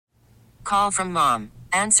call from mom.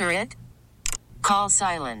 Answer it. Call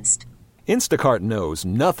silenced. Instacart knows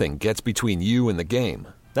nothing gets between you and the game.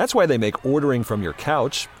 That's why they make ordering from your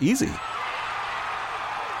couch easy.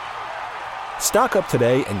 Stock up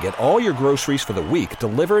today and get all your groceries for the week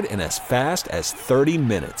delivered in as fast as 30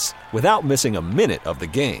 minutes without missing a minute of the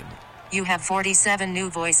game. You have 47 new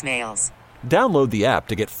voicemails. Download the app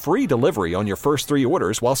to get free delivery on your first 3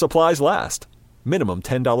 orders while supplies last. Minimum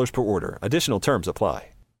 $10 per order. Additional terms apply.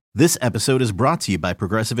 This episode is brought to you by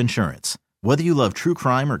Progressive Insurance. Whether you love true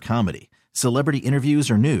crime or comedy, celebrity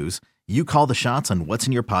interviews or news, you call the shots on what's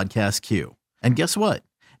in your podcast queue. And guess what?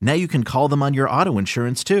 Now you can call them on your auto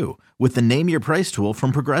insurance too with the Name Your Price tool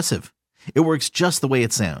from Progressive. It works just the way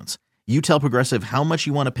it sounds. You tell Progressive how much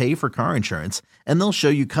you want to pay for car insurance, and they'll show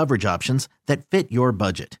you coverage options that fit your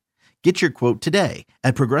budget. Get your quote today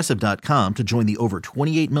at Progressive.com to join the over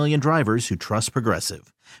 28 million drivers who trust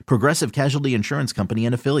Progressive. Progressive Casualty Insurance Company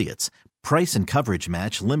and Affiliates. Price and coverage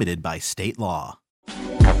match limited by state law.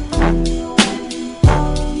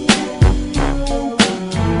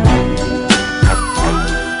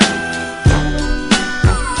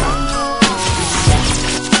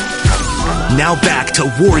 Now back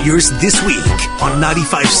to Warriors This Week on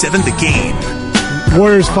 95.7 The Game.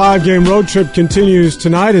 Warriors' 5-game road trip continues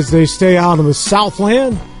tonight as they stay out in the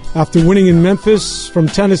Southland. After winning in Memphis from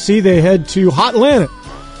Tennessee, they head to Hot Atlanta,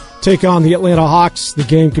 take on the Atlanta Hawks. The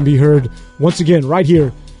game can be heard once again right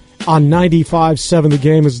here on 95.7 The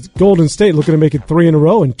Game as Golden State looking to make it 3 in a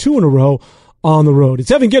row and 2 in a row on the road.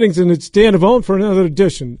 It's Evan Giddings and it's Dan Devone for another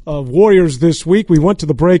edition of Warriors This Week. We went to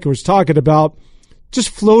the break and was talking about just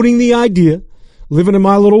floating the idea, living in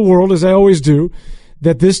my little world as I always do,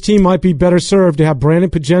 that this team might be better served to have Brandon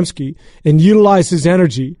Podziemski and utilize his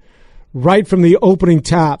energy right from the opening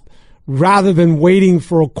tap rather than waiting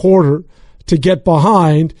for a quarter to get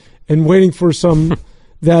behind and waiting for some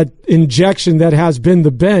that injection that has been the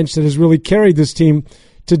bench that has really carried this team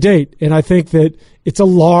to date. And I think that it's a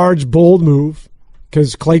large, bold move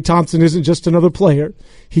because Klay Thompson isn't just another player.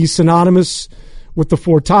 He's synonymous with the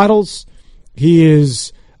 4 titles. He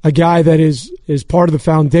is a guy that is part of the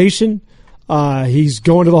foundation. He's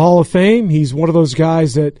going to the Hall of Fame. He's one of those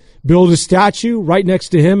guys that build a statue right next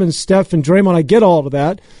to him and Steph and Draymond. I get all of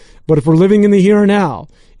that. But if we're living in the here and now,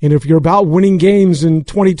 and if you're about winning games in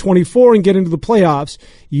 2024 and get into the playoffs,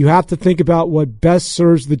 you have to think about what best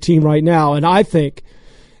serves the team right now. And I think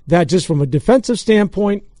that just from a defensive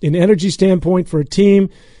standpoint, an energy standpoint for a team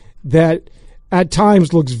that at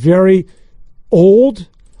times looks very old,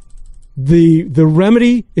 the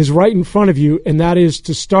remedy is right in front of you, and that is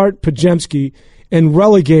to start Podziemski and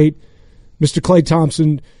relegate Mr. Klay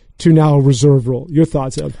Thompson to now a reserve role. Your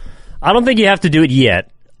thoughts, Ed? I don't think you have to do it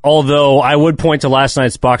yet, although I would point to last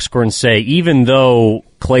night's box score and say even though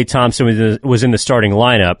Klay Thompson was in the starting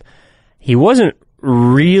lineup, he wasn't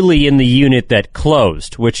really in the unit that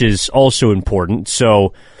closed, which is also important.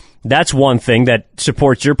 So that's one thing that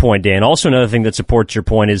supports your point, Dan. Also another thing that supports your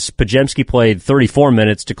point is Podziemski played 34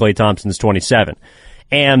 minutes to Klay Thompson's 27.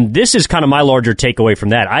 And this is kind of my larger takeaway from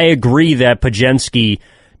that. I agree that Podziemski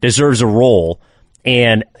deserves a role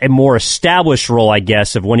and a more established role, I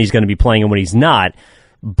guess, of when he's going to be playing and when he's not.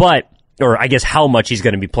 But, or I guess how much he's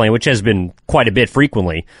going to be playing, which has been quite a bit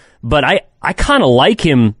frequently. But I kind of like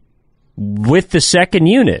him with the second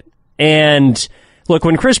unit. And look,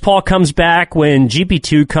 when Chris Paul comes back, when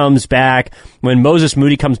GP2 comes back, when Moses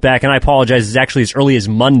Moody comes back, and I apologize, it's actually as early as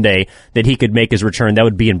Monday that he could make his return. That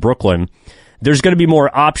would be in Brooklyn. There's going to be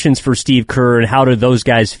more options for Steve Kerr and how do those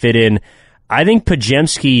guys fit in. I think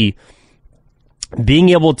Podziemski being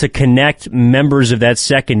able to connect members of that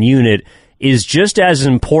second unit is just as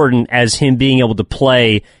important as him being able to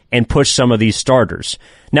play and push some of these starters.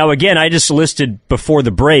 Now, again, I just listed before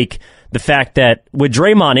the break the fact that with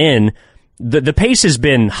Draymond in, the pace has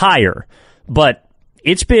been higher, but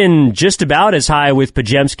it's been just about as high with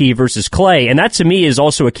Podziemski versus Klay, and that to me is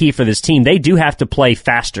also a key for this team. They do have to play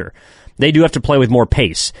faster. They do have to play with more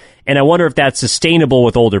pace, and I wonder if that's sustainable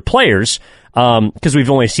with older players, because we've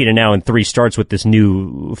only seen it now in 3 starts with this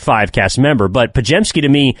new 5-cast member. But Podziemski, to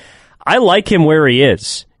me, I like him where he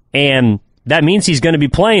is, and that means he's going to be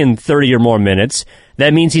playing 30 or more minutes.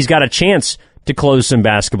 That means he's got a chance to close some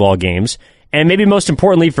basketball games, and maybe most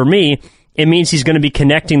importantly for me, it means he's going to be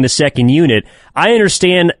connecting the second unit. I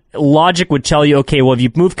understand logic would tell you, okay, well, if you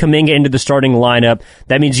move Kuminga into the starting lineup,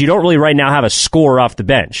 that means you don't really right now have a scorer off the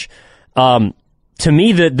bench. To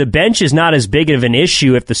me, the bench is not as big of an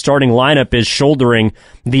issue if the starting lineup is shouldering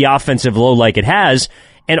the offensive load like it has,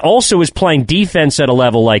 and also is playing defense at a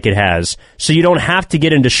level like it has, so you don't have to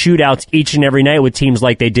get into shootouts each and every night with teams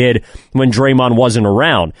like they did when Draymond wasn't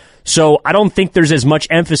around. So I don't think there's as much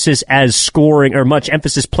emphasis as scoring or much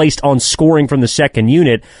emphasis placed on scoring from the second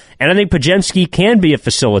unit. And I think Podziemski can be a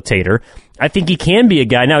facilitator. I think he can be a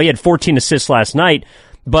guy. Now, he had 14 assists last night,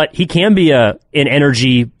 but he can be an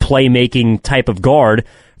energy playmaking type of guard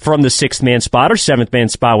from the 6th man spot or 7th man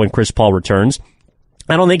spot when Chris Paul returns.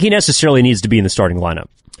 I don't think he necessarily needs to be in the starting lineup.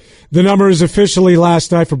 The numbers officially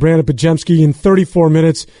last night for Brandon Podziemski in 34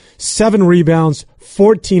 minutes, 7 rebounds,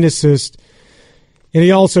 14 assists, and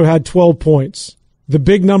he also had 12 points. The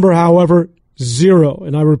big number, however, 0,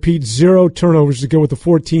 and I repeat, 0 turnovers to go with the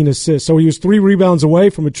 14 assists. So he was 3 rebounds away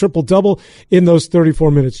from a triple-double in those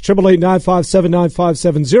 34 minutes.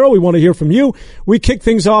 888-957-9570. We want to hear from you. We kick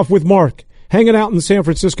things off with Mark, hanging out in San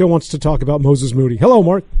Francisco, wants to talk about Moses Moody. Hello,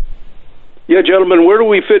 Mark. Yeah, gentlemen, where do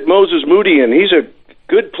we fit Moses Moody in? He's a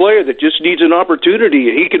good player that just needs an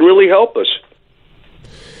opportunity. He can really help us.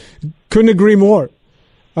 Couldn't agree more.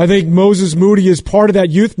 I think Moses Moody is part of that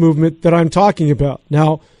youth movement that I'm talking about.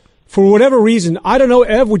 Now, for whatever reason, I don't know,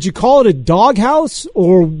 Ev, would you call it a doghouse?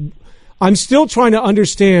 Or I'm still trying to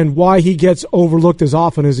understand why he gets overlooked as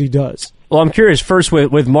often as he does. Well, I'm curious first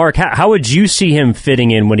with Mark, how would you see him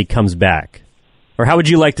fitting in when he comes back? Or how would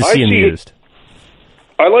you like to see him used?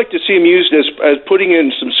 I like to see him used as putting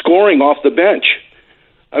in some scoring off the bench.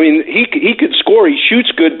 I mean, he could score. He shoots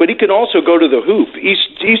good, but he can also go to the hoop.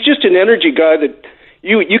 He's just an energy guy that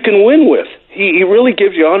you can win with. He really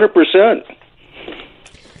gives you 100%.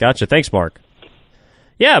 Gotcha. Thanks, Mark.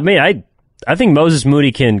 Yeah, I mean, I think Moses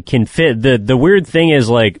Moody can fit. The weird thing is,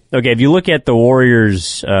 like, okay, if you look at the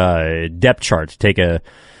Warriors' depth chart, to take a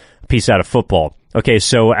piece out of football. Okay,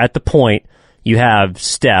 so at the point, you have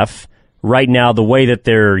Steph. Right now, the way that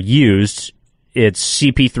they're used, it's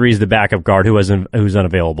CP3 is the backup guard who's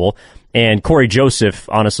unavailable, and Corey Joseph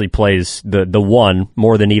honestly plays the one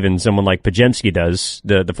more than even someone like Podziemski does.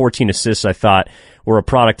 The 14 assists, I thought, were a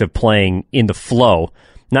product of playing in the flow,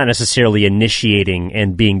 not necessarily initiating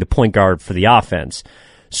and being the point guard for the offense.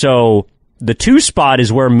 So the 2 spot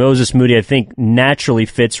is where Moses Moody, I think, naturally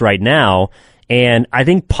fits right now, and I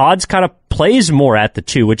think Pods kind of plays more at the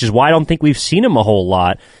 2, which is why I don't think we've seen him a whole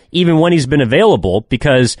lot, even when he's been available,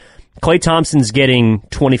 because Klay Thompson's getting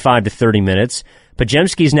 25 to 30 minutes.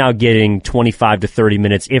 Podziemski's now getting 25 to 30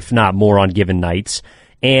 minutes, if not more, on given nights.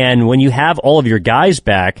 And when you have all of your guys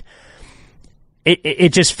back,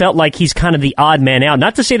 it just felt like he's kind of the odd man out.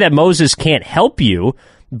 Not to say that Moses can't help you,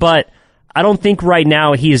 but I don't think right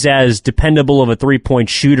now he's as dependable of a three-point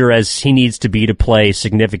shooter as he needs to be to play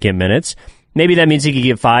significant minutes. Maybe that means he could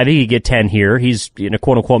get 5, he could get 10 here. He's,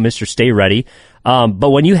 quote-unquote, Mr. Stay Ready. But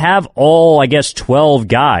when you have all, 12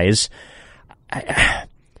 guys, I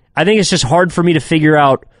think it's just hard for me to figure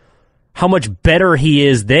out how much better he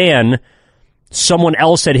is than someone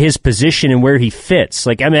else at his position and where he fits.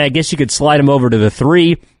 I guess you could slide him over to the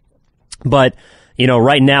 3, but,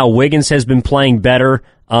 right now Wiggins has been playing better.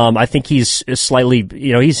 I think he's slightly,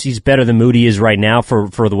 he's better than Moody is right now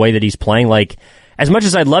for the way that he's playing. As much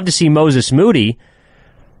as I'd love to see Moses Moody,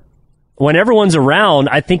 when everyone's around,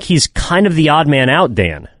 I think he's kind of the odd man out,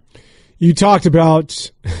 Dan. You talked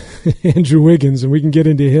about Andrew Wiggins, and we can get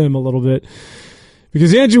into him a little bit.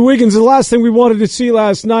 Because Andrew Wiggins, the last thing we wanted to see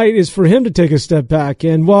last night is for him to take a step back.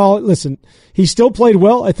 And, well, listen, he still played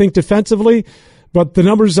well, I think, defensively. But the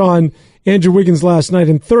numbers on Andrew Wiggins last night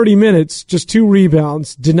in 30 minutes, just 2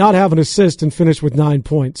 rebounds, did not have an assist, and finished with 9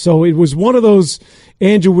 points. So it was one of those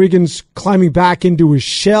Andrew Wiggins climbing back into his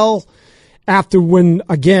shell after when,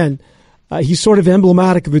 again, he's sort of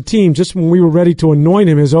emblematic of the team. Just when we were ready to anoint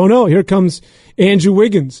him as, oh no, here comes Andrew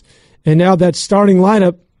Wiggins. And now that starting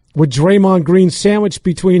lineup with Draymond Green sandwiched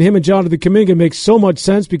between him and Jonathan Kuminga makes so much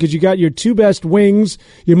sense, because you got your 2 best wings,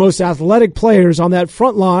 your most athletic players on that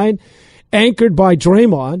front line, anchored by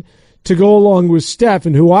Draymond, to go along with Steph,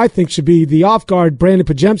 and who I think should be the off-guard Brandon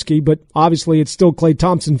Podziemski, but obviously it's still Klay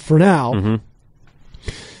Thompson for now. Mm-hmm.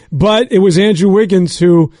 But it was Andrew Wiggins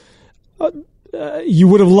who you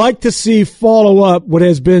would have liked to see follow up what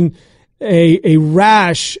has been a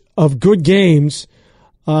rash of good games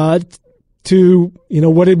to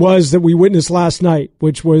what it was that we witnessed last night,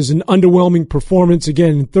 which was an underwhelming performance,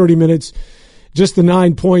 again, in 30 minutes, just the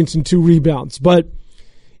 9 points and 2 rebounds. But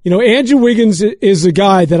Andrew Wiggins is a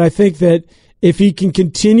guy that I think that if he can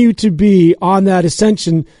continue to be on that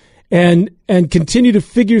ascension and continue to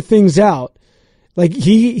figure things out,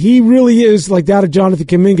 he really is like that of Jonathan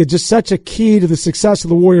Kuminga, just such a key to the success of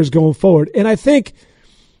the Warriors going forward. And I think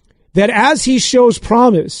that as he shows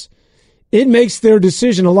promise, it makes their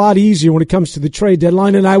decision a lot easier when it comes to the trade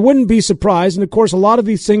deadline. And I wouldn't be surprised, and of course a lot of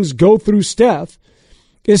these things go through Steph,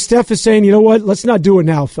 is Steph is saying, you know what, let's not do it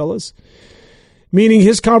now, fellas. meaning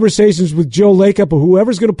his conversations with Joe Lacob or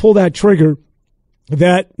whoever's going to pull that trigger,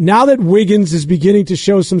 that now that Wiggins is beginning to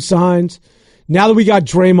show some signs, now that we got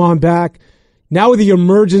Draymond back, now with the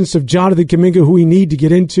emergence of Jonathan Kuminga, who we need to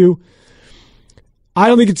get into, I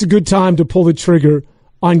don't think it's a good time to pull the trigger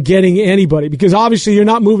on getting anybody, because obviously you're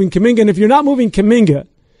not moving Kuminga, and if you're not moving Kuminga,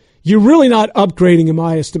 you're really not upgrading in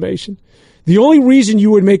my estimation. The only reason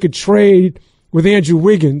you would make a trade with Andrew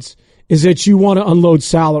Wiggins is that you want to unload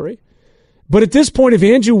salary. But at this point, if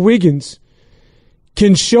Andrew Wiggins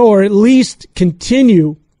can show or at least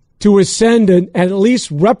continue to ascend and at least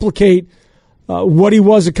replicate what he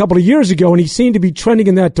was a couple of years ago, and he seemed to be trending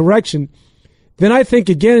in that direction, then I think,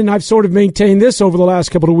 again, and I've sort of maintained this over the last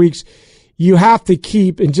couple of weeks, you have to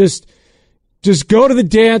keep and just go to the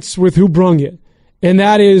dance with who brung you. And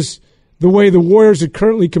that is the way the Warriors are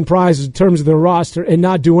currently comprised in terms of their roster, and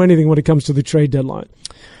not do anything when it comes to the trade deadline.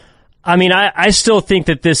 I mean, I still think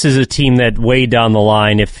that this is a team that way down the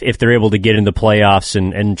line, if they're able to get into playoffs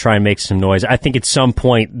and try and make some noise, I think at some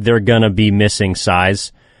point they're going to be missing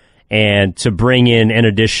size. And to bring in an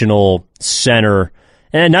additional center,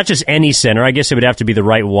 and not just any center, I guess it would have to be the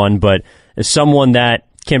right one, but someone that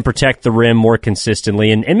can protect the rim more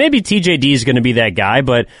consistently. And maybe TJD is going to be that guy,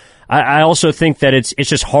 but I also think that it's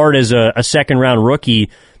just hard as a second-round rookie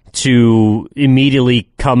to immediately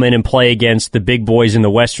come in and play against the big boys in the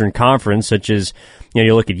Western Conference, such as,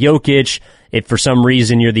 you look at Jokic. If for some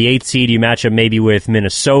reason you're the 8th seed, you match up maybe with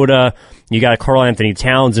Minnesota. You got Karl Anthony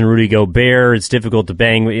Towns and Rudy Gobert. It's difficult to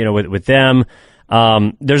bang, with them.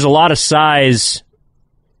 There's a lot of size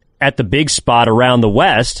at the big spot around the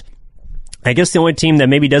West. I guess the only team that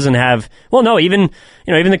maybe doesn't have, even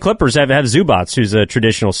the Clippers have Zubats, who's a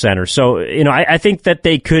traditional center. So, I think that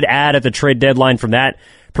they could add at the trade deadline from that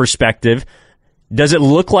perspective. Does it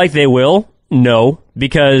look like they will? No,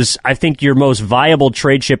 because I think your most viable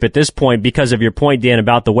trade chip at this point, because of your point, Dan,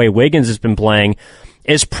 about the way Wiggins has been playing,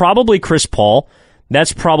 is probably Chris Paul.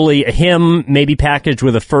 That's probably him, maybe packaged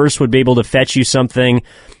with a first, would be able to fetch you something.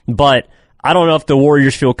 But I don't know if the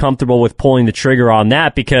Warriors feel comfortable with pulling the trigger on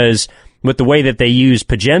that, because with the way that they use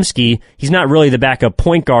Podziemski, he's not really the backup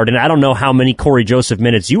point guard, and I don't know how many Corey Joseph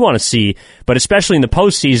minutes you want to see, but especially in the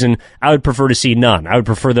postseason, I would prefer to see none. I would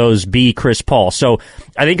prefer those be Chris Paul. So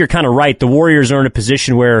I think you're kind of right. The Warriors are in a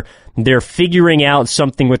position where they're figuring out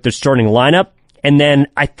something with their starting lineup, and then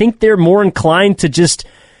I think they're more inclined to just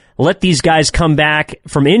let these guys come back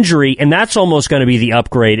from injury, and that's almost going to be the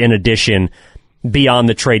upgrade in addition beyond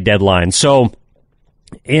the trade deadline. So,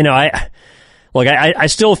 I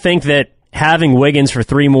still think that having Wiggins for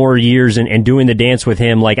 3 more years and doing the dance with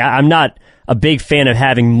him, I'm not a big fan of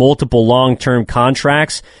having multiple long-term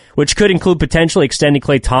contracts, which could include potentially extending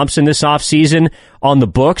Klay Thompson this offseason on the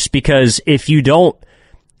books, because if you don't,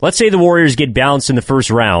 let's say the Warriors get bounced in the first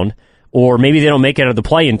round, or maybe they don't make it out of the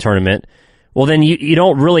play-in tournament, well, then you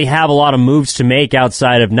don't really have a lot of moves to make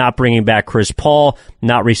outside of not bringing back Chris Paul,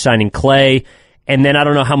 not re-signing Klay, and then I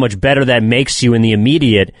don't know how much better that makes you in the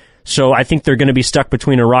immediate. So I think they're going to be stuck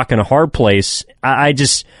between a rock and a hard place. I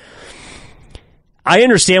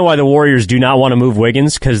understand why the Warriors do not want to move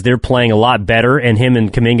Wiggins, because they're playing a lot better, and him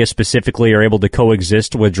and Kuminga specifically are able to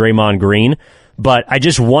coexist with Draymond Green. But I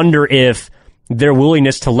just wonder if their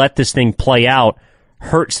willingness to let this thing play out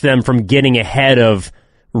hurts them from getting ahead of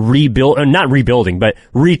retooling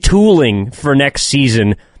for next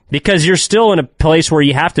season, because you're still in a place where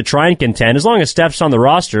you have to try and contend. As long as Steph's on the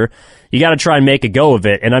roster, you got to try and make a go of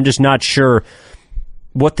it, and I'm just not sure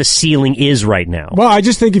what the ceiling is right now. Well, I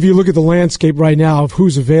just think if you look at the landscape right now of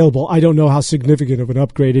who's available, I don't know how significant of an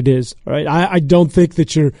upgrade it is. Right? I don't think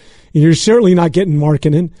that you're certainly not getting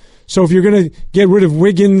Markkanen. So if you're going to get rid of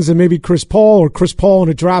Wiggins and maybe Chris Paul, or Chris Paul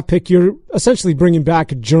and a draft pick, you're essentially bringing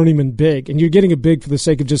back a journeyman big, and you're getting a big for the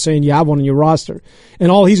sake of just saying you have one on your roster. And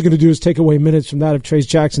all he's going to do is take away minutes from that of Trayce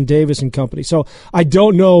Jackson-Davis and company. So I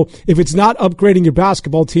don't know if it's not upgrading your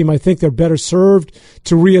basketball team. I think they're better served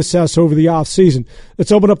to reassess over the offseason.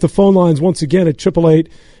 Let's open up the phone lines once again at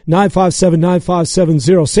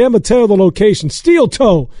 888-957-9570. San Mateo, the location. Steel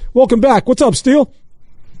Toe, welcome back. What's up, Steel?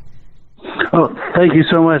 Oh, thank you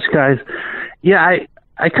so much, guys. Yeah,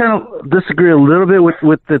 I kind of disagree a little bit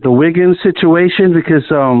with the Wiggins situation, because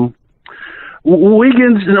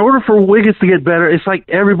Wiggins, in order for Wiggins to get better, it's like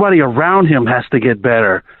everybody around him has to get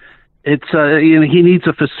better. It's he needs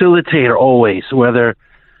a facilitator always, whether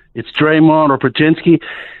it's Draymond or Podziemski.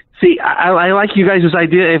 See, I like you guys'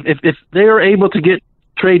 idea. If they are able to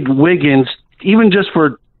trade Wiggins, even just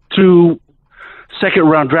for 2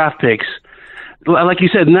 second-round draft picks, like you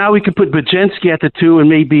said, now we could put Podziemski at the 2 and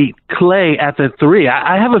maybe Klay at the 3.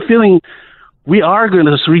 I have a feeling we are going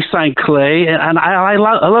to re-sign Klay, and I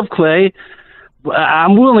love Klay,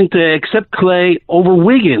 I'm willing to accept Klay over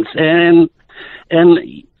Wiggins, and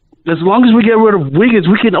as long as we get rid of Wiggins,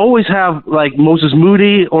 we can always have like Moses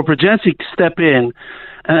Moody or Progenic step in,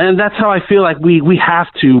 and that's how I feel like we have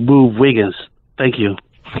to move Wiggins. Thank you.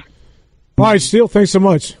 All right, Steele, thanks so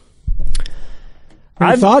much.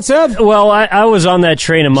 Any thoughts, Ed? Well, I was on that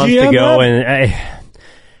train a month ago, and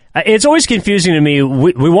it's always confusing to me.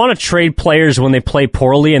 We want to trade players when they play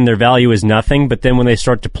poorly and their value is nothing, but then when they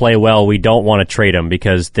start to play well, we don't want to trade them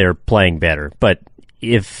because they're playing better. But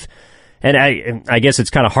I guess it's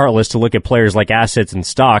kind of heartless to look at players like assets and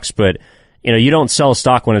stocks, but you don't sell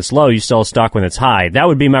stock when it's low, you sell stock when it's high. That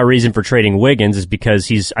would be my reason for trading Wiggins, is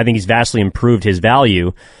because I think he's vastly improved his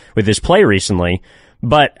value with his play recently.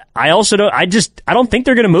 But I don't think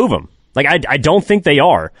they're going to move him. Like, I don't think they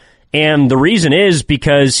are. And the reason is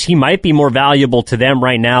because he might be more valuable to them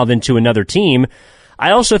right now than to another team.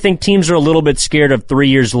 I also think teams are a little bit scared of 3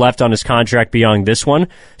 years left on his contract beyond this one.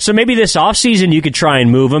 So maybe this offseason you could try and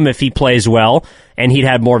move him if he plays well and he'd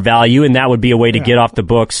have more value, and that would be a way to get off the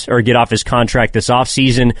books or get off his contract this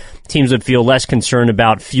offseason. Teams would feel less concerned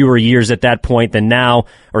about fewer years at that point than now,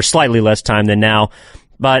 or slightly less time than now.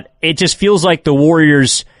 But it just feels like the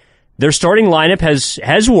Warriors, their starting lineup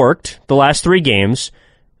has worked the last 3 games.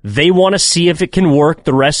 They want to see if it can work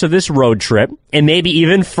the rest of this road trip, and maybe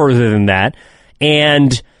even further than that.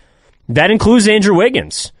 And that includes Andrew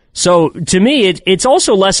Wiggins. So to me, it's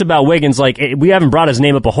also less about Wiggins. Like, we haven't brought his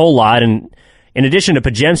name up a whole lot. And in addition to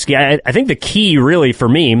Podziemski, I think the key really for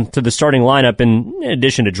me to the starting lineup, in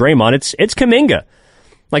addition to Draymond, it's Kuminga.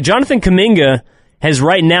 Like, Jonathan Kuminga has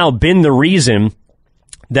right now been the reason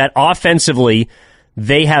that offensively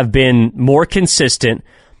they have been more consistent,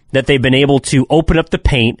 that they've been able to open up the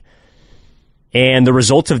paint, and the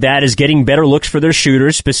result of that is getting better looks for their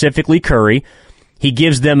shooters, specifically Curry. He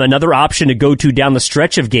gives them another option to go to down the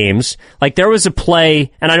stretch of games. Like, there was a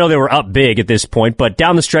play, and I know they were up big at this point, but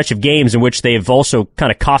down the stretch of games in which they've also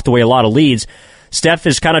kind of coughed away a lot of leads, Steph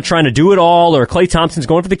is kind of trying to do it all, or Klay Thompson's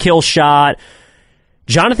going for the kill shot.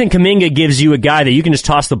 Jonathan Kuminga gives you a guy that you can just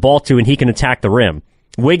toss the ball to and he can attack the rim.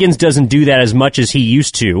 Wiggins doesn't do that as much as he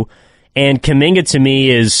used to, and Kuminga to me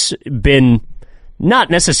has been not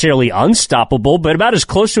necessarily unstoppable, but about as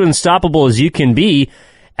close to unstoppable as you can be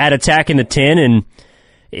at attacking the 10. And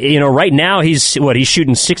right now he's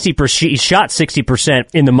shooting 60%. He shot 60%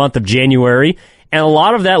 in the month of January, and a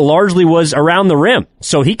lot of that largely was around the rim.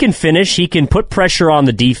 So he can finish, he can put pressure on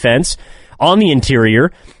the defense, on the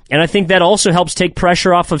interior. And I think that also helps take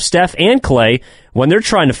pressure off of Steph and Klay when they're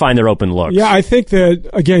trying to find their open looks. Yeah, I think that,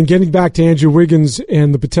 again, getting back to Andrew Wiggins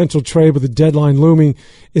and the potential trade with the deadline looming,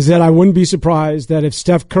 is that I wouldn't be surprised that if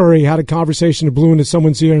Steph Curry had a conversation to blew into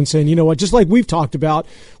someone's ear and saying, you know what, just like we've talked about,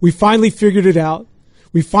 we finally figured it out.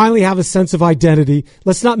 We finally have a sense of identity.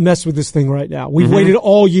 Let's not mess with this thing right now. We've waited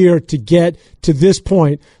all year to get to this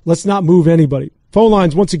point. Let's not move anybody. Phone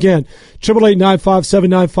lines, once again,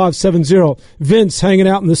 888-957-9570. Vince hanging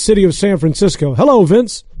out in the city of San Francisco. Hello,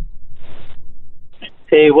 Vince.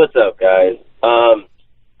 Hey, what's up, guys? I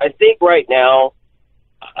think right now,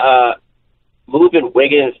 moving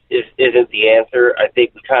Wiggins isn't the answer. I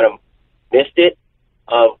think we kind of missed it.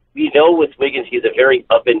 We know with Wiggins he's a very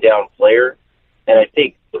up-and-down player, and I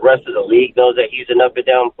think the rest of the league knows that he's an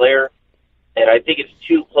up-and-down player. And I think it's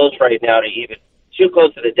too close right now too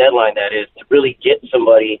close to the deadline, that is, to really get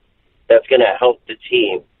somebody that's going to help the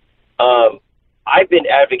team. I've been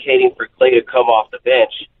advocating for Klay to come off the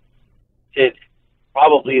bench since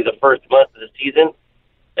probably the first month of the season.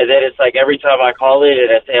 And then it's like every time I call it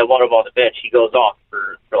and I say I want him on the bench, he goes off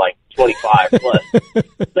for like 25 plus. So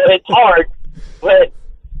it's hard, but,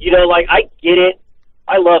 I get it.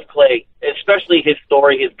 I love Klay, especially his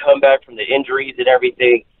story, his comeback from the injuries and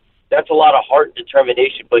everything. That's a lot of heart and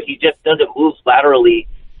determination, but he just doesn't move laterally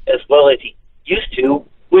as well as he used to,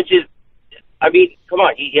 which is, come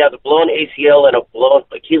on, he has a blown ACL and a blown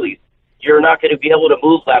Achilles. You're not going to be able to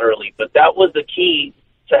move laterally, but that was the key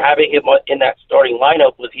to having him in that starting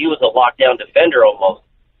lineup, was he was a lockdown defender almost.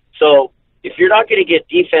 So if you're not going to get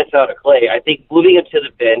defense out of Klay, I think moving him to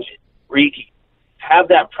the bench where you can have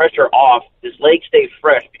that pressure off, his legs stay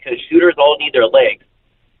fresh, because shooters all need their legs.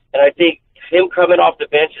 And I think him coming off the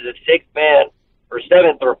bench as a sixth man or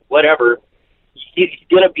seventh or whatever, he's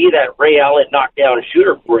going to be that Ray Allen knockdown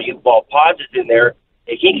shooter for you while Pods is in there,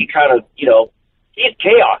 and he can kind of, he's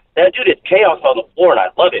chaos. That dude is chaos on the floor, and I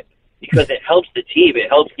love it because it helps the team. It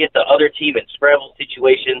helps get the other team in scramble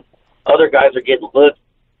situations. Other guys are getting looks,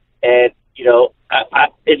 and,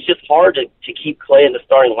 it's just hard to keep Klay in the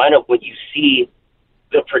starting lineup when you see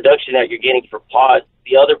the production that you're getting for Pods.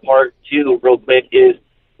 The other part, too, real quick, is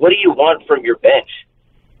what do you want from your bench?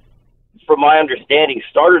 from my understanding,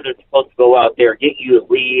 starters are supposed to go out there, get you a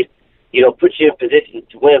lead, put you in position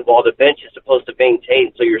to win, while the bench is supposed to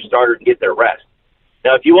maintain so your starters get their rest.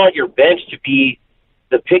 Now, if you want your bench to be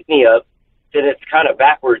the pick-me-up, then it's kind of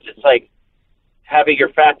backwards. It's like having your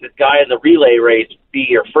fastest guy in the relay race be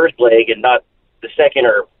your first leg and not the second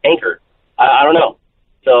or anchor. I don't know.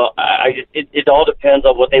 So it all depends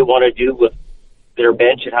on what they want to do with their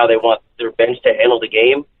bench and how they want their bench to handle the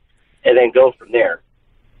game, and then go from there.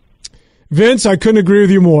 Vince, I couldn't agree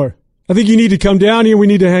with you more. I think you need to come down here. We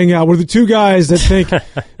need to hang out. We're the two guys that think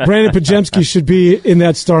Brandon Podziemski should be in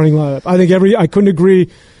that starting lineup. I couldn't agree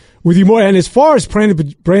with you more. And as far as Brandon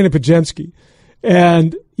Podziemski,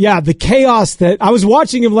 and yeah, the chaos that I was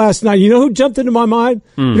watching him last night. You know who jumped into my mind?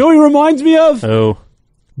 You know who he reminds me of? Oh,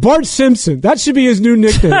 Bart Simpson. That should be his new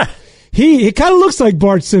nickname. He kind of looks like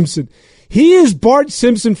Bart Simpson. He is Bart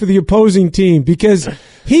Simpson for the opposing team because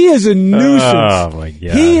he is a nuisance. Oh, my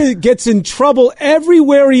God. He gets in trouble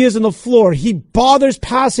everywhere he is on the floor. He bothers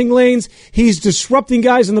passing lanes. He's disrupting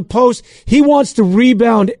guys in the post. He wants to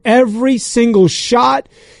rebound every single shot.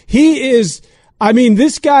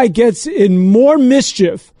 This guy gets in more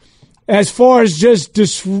mischief as far as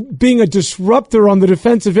just being a disruptor on the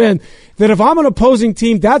defensive end than if I'm an opposing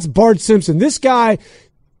team, that's Bart Simpson. This guy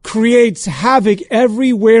creates havoc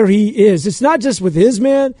everywhere he is. It's not just with his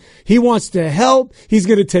man. He wants to help. He's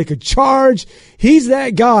going to take a charge. He's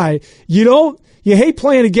that guy. You hate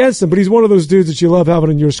playing against him, but he's one of those dudes that you love having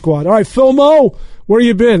in your squad. All right, Phil Mo, where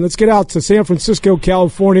you been? Let's get out to San Francisco,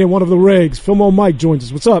 California, one of the rigs. Phil Mo Mike joins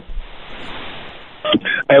us. What's up?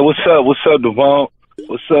 Hey, what's up? What's up, Devone?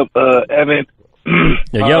 What's up, Evan?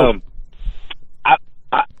 Yo.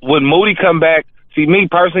 When Moody come back, see, me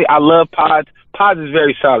personally, I love Pods. Pods is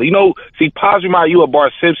very solid. Pods reminds you of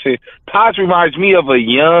Bart Simpson. Pods reminds me of a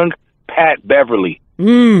young Pat Beverly.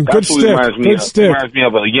 Good stick. It reminds me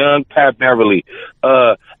of a young Pat Beverly.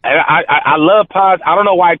 And I love Pods. I don't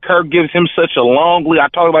know why Kirk gives him such a long leash. I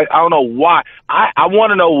don't know why. I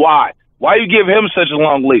want to know why. Why you give him such a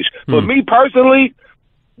long leash? But me personally,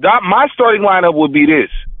 my starting lineup would be this.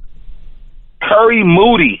 Curry,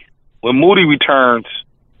 Moody, when Moody returns,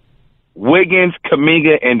 Wiggins,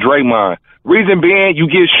 Kuminga, and Draymond. Reason being, you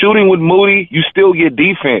get shooting with Moody, you still get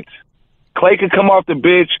defense. Klay can come off the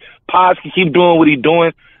bench. Pods can keep doing what he's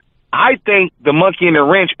doing. I think the monkey in the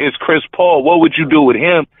wrench is Chris Paul. What would you do with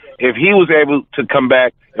him if he was able to come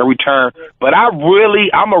back and return? But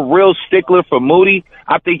I'm a real stickler for Moody.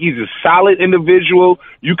 I think he's a solid individual.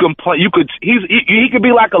 You can play. He could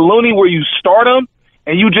be like a Looney where you start him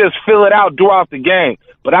and you just fill it out throughout the game.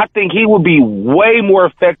 But I think he would be way more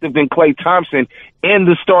effective than Klay Thompson in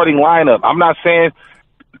the starting lineup. I'm not saying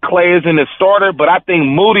Klay isn't a starter, but I think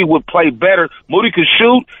Moody would play better. Moody could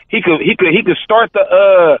shoot. He could start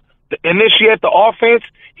initiate the offense.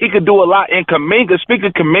 He could do a lot. And Kuminga, speaking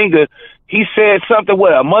of Kuminga, he said something,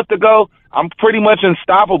 a month ago? I'm pretty much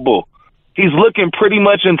unstoppable. He's looking pretty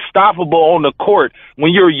much unstoppable on the court.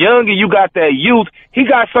 When you're young and you got that youth, he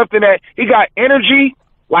got he got energy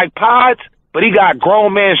like Pods, but he got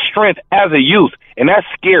grown man strength as a youth, and that's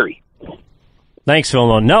scary. Thanks,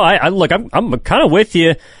 Phil. No, I'm kind of with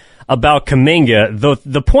you about Kuminga.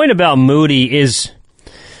 The point about Moody is,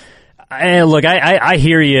 I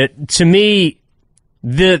hear you. To me,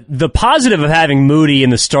 the positive of having Moody in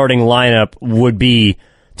the starting lineup would be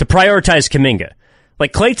to prioritize Kuminga.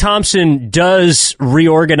 Like, Klay Thompson does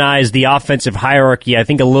reorganize the offensive hierarchy, I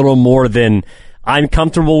think, a little more than I'm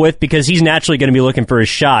comfortable with, because he's naturally going to be looking for his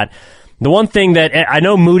shot. The one thing that I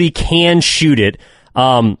know, Moody can shoot it,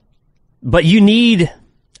 but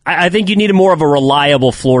I think you need more of a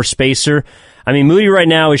reliable floor spacer. I mean, Moody right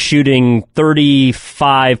now is shooting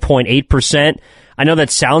 35.8%. I know that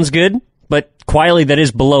sounds good, but quietly that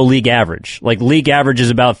is below league average. Like, league average is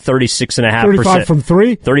about 36.5%. 35 from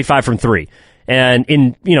three? 35 from three. And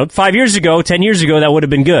 10 years ago, that would have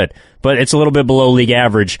been good, but it's a little bit below league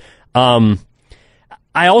average. I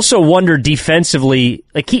also wonder defensively,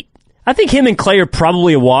 I think him and Klay are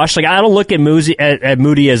probably a wash. Like, I don't look at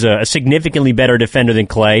Moody as a significantly better defender than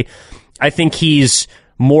Klay. I think he's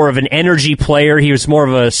more of an energy player. He was more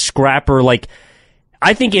of a scrapper.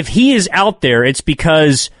 I think if he is out there, it's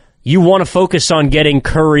because you want to focus on getting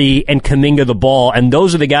Curry and Kuminga the ball, and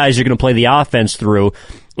those are the guys you're going to play the offense through,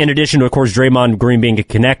 in addition to, of course, Draymond Green being a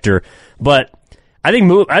connector. But I think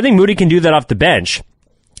Moody can do that off the bench.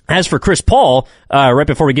 As for Chris Paul, right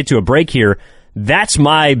before we get to a break here, that's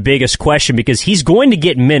my biggest question, because he's going to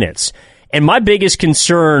get minutes. And my biggest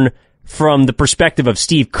concern from the perspective of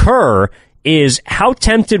Steve Kerr is how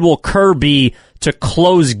tempted will Kerr be to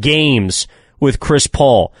close games with Chris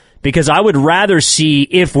Paul? because I would rather see,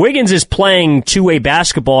 if Wiggins is playing two-way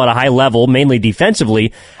basketball at a high level, mainly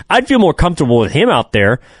defensively, I'd feel more comfortable with him out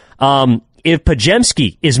there. If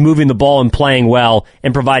Podziemski is moving the ball and playing well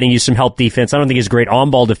and providing you some help defense, I don't think he's a great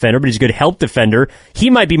on-ball defender, but he's a good help defender. He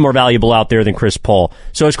might be more valuable out there than Chris Paul.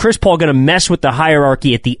 So is Chris Paul going to mess with the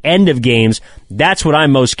hierarchy at the end of games? That's what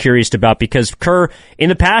I'm most curious about, because Kerr in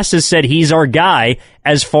the past has said he's our guy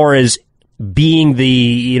as far as being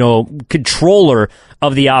the, controller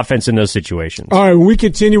of the offense in those situations. All right, when we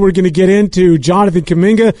continue, we're going to get into Jonathan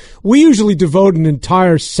Kuminga. We usually devote an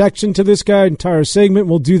entire section to this guy, entire segment.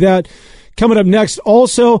 We'll do that coming up next.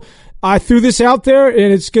 Also, I threw this out there,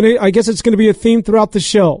 and I guess it's going to be a theme throughout the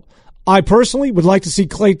show. I personally would like to see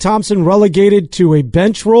Klay Thompson relegated to a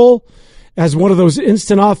bench role as one of those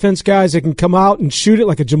instant offense guys that can come out and shoot it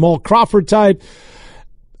like a Jamal Crawford type.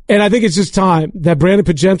 And I think it's just time that Brandon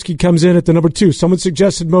Podziemski comes in at the number 2. Someone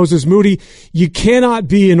suggested Moses Moody. You cannot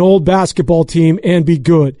be an old basketball team and be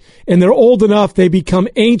good. And they're old enough, they become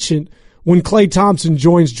ancient when Klay Thompson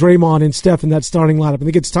joins Draymond and Steph in that starting lineup. I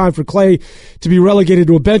think it's time for Klay to be relegated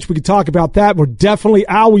to a bench. We can talk about that. We're definitely,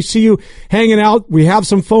 Al, we see you hanging out. We have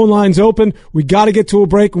some phone lines open. We got to get to a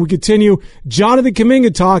break, and we continue Jonathan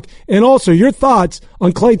Kuminga talk, and also your thoughts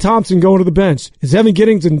on Klay Thompson going to the bench. It's Evan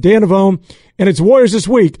Giddings and Dan Devone, and it's Warriors This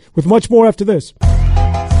Week with much more after this.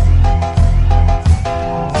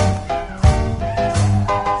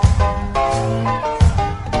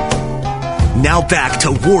 Now back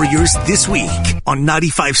to Warriors This Week on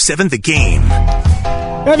 95.7 The Game.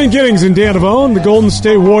 Evan Giddings and Dan Devone, the Golden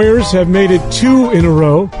State Warriors have made it 2 in a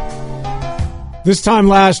row. This time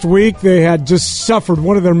last week, they had just suffered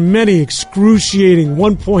one of their many excruciating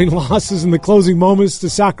one-point losses in the closing moments to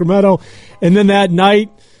Sacramento. And then that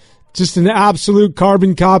night, just an absolute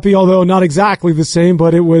carbon copy, although not exactly the same,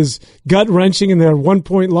 but it was gut-wrenching in their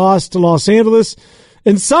one-point loss to Los Angeles.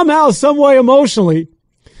 And somehow, some way emotionally,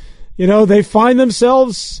 they find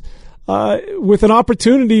themselves with an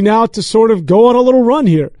opportunity now to sort of go on a little run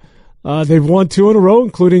here. They've won 2 in a row,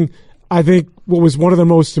 including, I think, what was one of their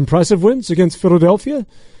most impressive wins against Philadelphia,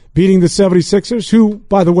 beating the 76ers, who,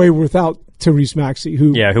 by the way, were without Tyrese Maxey.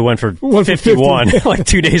 Who went for 51 like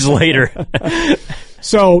 2 days later.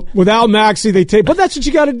 So without Maxey, they take. But that's what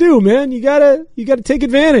you got to do, man. You got to take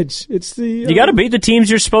advantage. It's the you got to beat the teams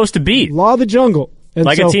you're supposed to beat. Law of the jungle. And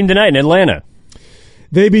like a team tonight in Atlanta.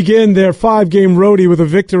 They begin their 5-game roadie with a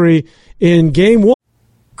victory in Game 1.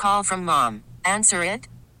 Call from mom. Answer it.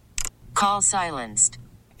 Call silenced.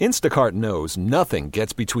 Instacart knows nothing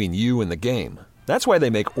gets between you and the game. That's why they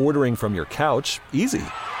make ordering from your couch easy.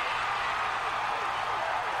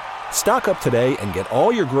 Stock up today and get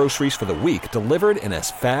all your groceries for the week delivered in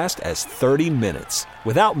as fast as 30 minutes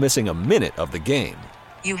without missing a minute of the game.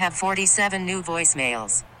 You have 47 new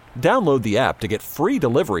voicemails. Download the app to get free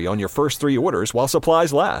delivery on your first 3 orders while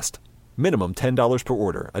supplies last. Minimum $10 per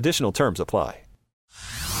order. Additional terms apply.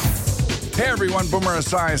 Hey everyone, Boomer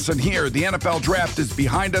Esiason here. The NFL Draft is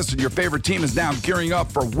behind us and your favorite team is now gearing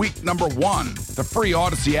up for week number 1. The free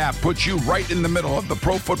Odyssey app puts you right in the middle of the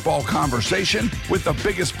pro football conversation with the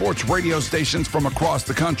biggest sports radio stations from across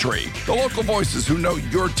the country. The local voices who know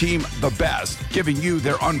your team the best, giving you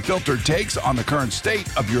their unfiltered takes on the current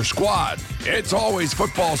state of your squad. It's always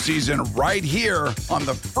football season right here on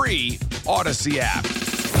the free Odyssey app.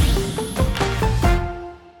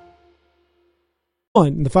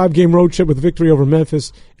 The 5-game road trip with a victory over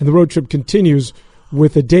Memphis, and the road trip continues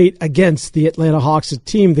with a date against the Atlanta Hawks, a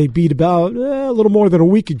team they beat about a little more than a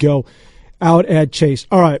week ago out at Chase.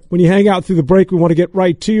 All right, when you hang out through the break, we want to get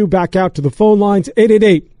right to you. Back out to the phone lines,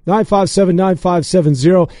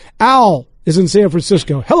 888-957-9570. Al is in San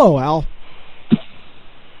Francisco. Hello, Al.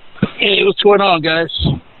 Hey, what's going on, guys?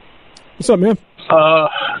 What's up, man? I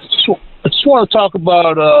just want to talk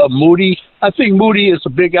about Moody. I think Moody is a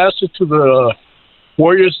big asset to the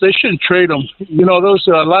Warriors. They shouldn't trade him. Those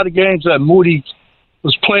are a lot of games that Moody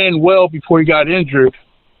was playing well before he got injured,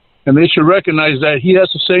 and they should recognize that he has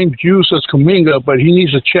the same juice as Kuminga, but he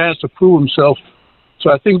needs a chance to prove himself.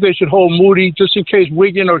 So I think they should hold Moody just in case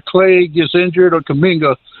Wiggins or Klay gets injured or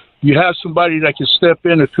Kuminga. You have somebody that can step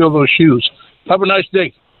in and fill those shoes. Have a nice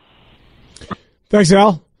day. Thanks,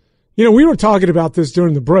 Al. We were talking about this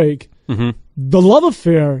during the break. Mm-hmm. The love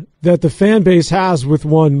affair that the fan base has with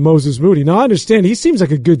one Moses Moody. Now, I understand he seems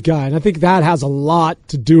like a good guy, and I think that has a lot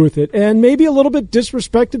to do with it, and maybe a little bit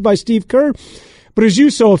disrespected by Steve Kerr. But as you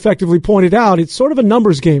so effectively pointed out, it's sort of a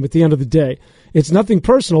numbers game at the end of the day. It's nothing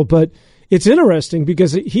personal, but it's interesting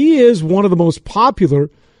because he is one of the most popular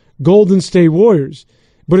Golden State Warriors.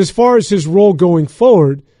 But as far as his role going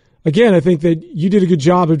forward, again, I think that you did a good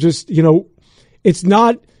job of just, it's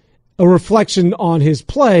not a reflection on his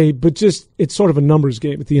play, but just it's sort of a numbers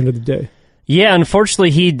game at the end of the day. Yeah,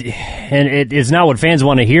 unfortunately, and it's not what fans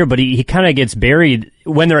want to hear, but he kind of gets buried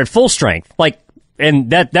when they're at full strength. And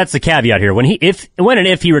that's the caveat here. When and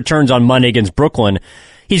if he returns on Monday against Brooklyn,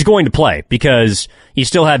 he's going to play because you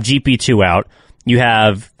still have GP2 out. You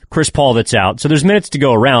have Chris Paul that's out. So there's minutes to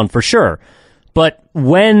go around for sure. But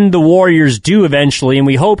when the Warriors do eventually, and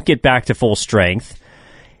we hope get back to full strength,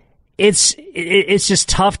 it's just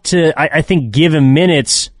tough to, I think, give him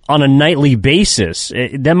minutes on a nightly basis.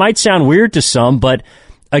 That might sound weird to some, but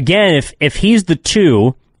again, if he's the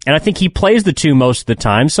 2, and I think he plays the 2 most of the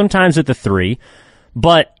time, sometimes at the 3,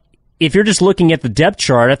 but if you're just looking at the depth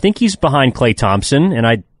chart, I think he's behind Klay Thompson, and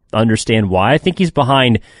I understand why. I think he's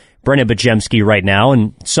behind Brendan Bajemski right now,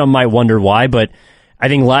 and some might wonder why, but I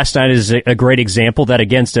think last night is a great example that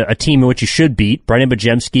against a team in which you should beat, Brendan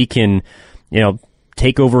Bajemski can,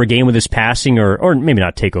 take over a game with his passing, or maybe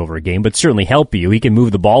not take over a game, but certainly help you. He can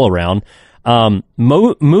move the ball around.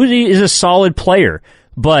 Moody is a solid player,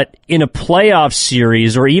 but in a playoff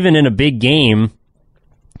series or even in a big game,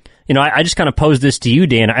 I just kind of posed this to you,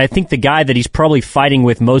 Dan. I think the guy that he's probably fighting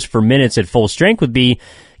with most for minutes at full strength would be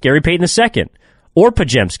Gary Payton II or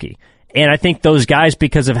Pajemski. And I think those guys,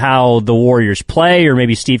 because of how the Warriors play or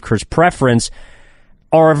maybe Steve Kerr's preference,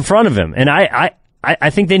 are in front of him. And I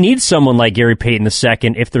think they need someone like Gary Payton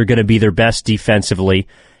II if they're going to be their best defensively.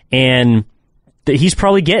 And he's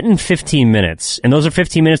probably getting 15 minutes. And those are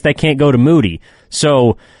 15 minutes that can't go to Moody.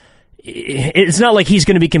 So it's not like he's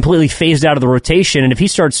going to be completely phased out of the rotation. And if he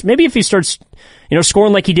starts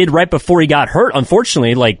scoring like he did right before he got hurt,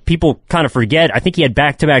 unfortunately, like people kind of forget, I think he had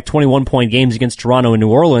back-to-back 21-point games against Toronto and New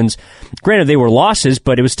Orleans. Granted, they were losses,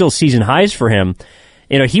 but it was still season highs for him.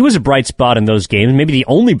 He was a bright spot in those games, maybe the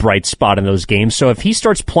only bright spot in those games. So if he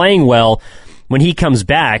starts playing well when he comes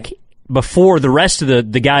back before the rest of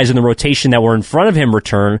the guys in the rotation that were in front of him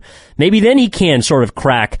return, maybe then he can sort of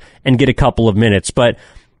crack and get a couple of minutes. But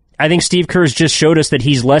I think Steve Kerr's just showed us that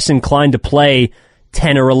he's less inclined to play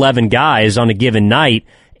 10 or 11 guys on a given night.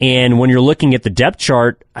 And when you're looking at the depth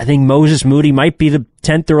chart, I think Moses Moody might be the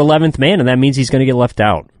 10th or 11th man, and that means he's going to get left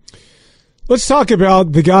out. Let's talk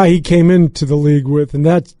about the guy he came into the league with, and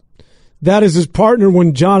that is his partner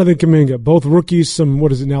when Jonathan Kuminga, both rookies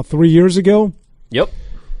 3 years ago? Yep.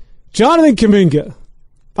 Jonathan Kuminga,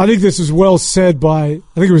 I think this is well said by,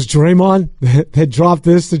 I think it was Draymond that dropped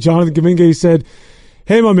this to Jonathan Kuminga. He said,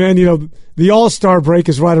 hey, my man, the All-Star break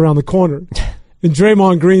is right around the corner. And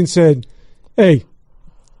Draymond Green said, hey,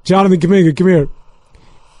 Jonathan Kuminga, come here.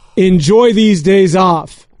 Enjoy these days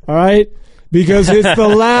off, all right? Because it's the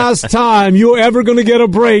last time you're ever going to get a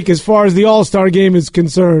break as far as the All-Star game is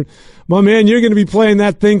concerned. My man, you're going to be playing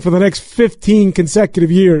that thing for the next 15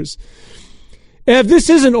 consecutive years. If this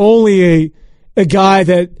isn't only a guy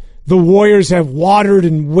that the Warriors have watered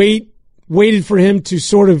and waited for him to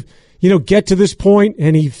sort of, get to this point,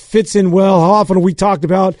 and he fits in well. How often have we talked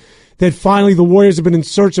about that finally the Warriors have been in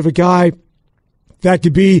search of a guy that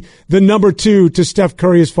could be the number 2 to Steph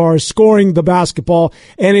Curry as far as scoring the basketball,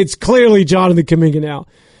 and it's clearly Jonathan Kuminga now.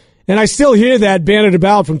 And I still hear that bandied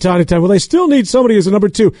about from time to time. Well, they still need somebody as a number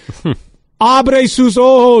 2. Abre sus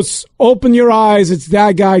ojos. Open your eyes. It's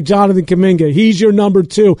that guy, Jonathan Kuminga. He's your number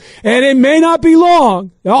 2. And it may not be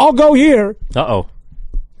long. I'll go here. Uh-oh.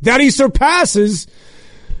 That he surpasses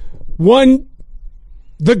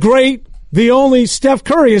the great, the only Steph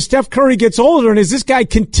Curry. As Steph Curry gets older and as this guy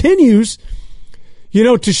continues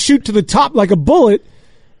to shoot to the top like a bullet,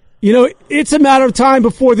 it's a matter of time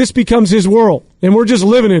before this becomes his world. And we're just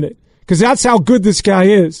living in it because that's how good this guy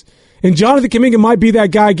is. And Jonathan Kuminga might be that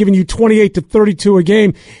guy giving you 28 to 32 a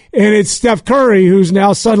game. And it's Steph Curry who's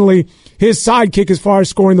now suddenly his sidekick as far as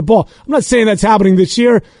scoring the ball. I'm not saying that's happening this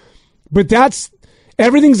year, but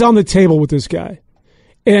everything's on the table with this guy.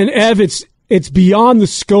 And Ev, it's beyond the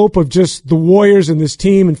scope of just the Warriors and this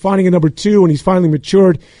team and finding a number 2 and he's finally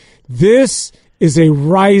matured. This is a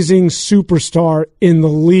rising superstar in the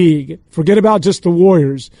league. Forget about just the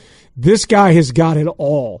Warriors. This guy has got it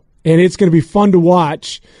all, and it's going to be fun to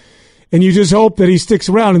watch. And you just hope that he sticks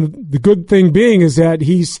around. And the good thing being is that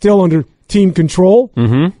he's still under team control.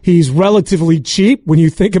 Mm-hmm. He's relatively cheap when you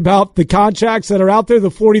think about the contracts that are out there, the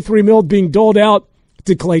 $43 million being doled out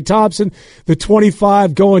to Klay Thompson, the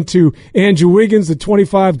 25 going to Andrew Wiggins, the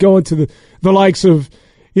 25 going to the likes of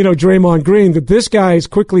Draymond Green, that this guy is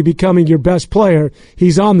quickly becoming your best player.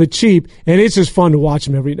 He's on the cheap, and it's just fun to watch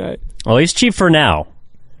him every night. Well, he's cheap for now.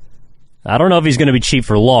 I don't know if he's going to be cheap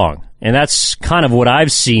for long, and that's kind of what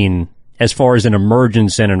I've seen as far as an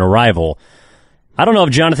emergence and an arrival. I don't know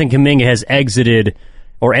if Jonathan Kuminga has exited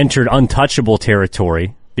or entered untouchable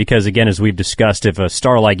territory because, again, as we've discussed, if a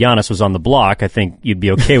star like Giannis was on the block, I think you'd be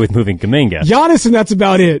okay with moving Kuminga. Giannis, and that's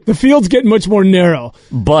about it. The field's getting much more narrow.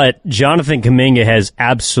 But Jonathan Kuminga has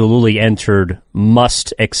absolutely entered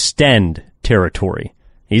must-extend territory.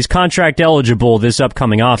 He's contract eligible this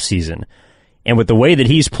upcoming offseason. And with the way that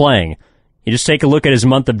he's playing, you just take a look at his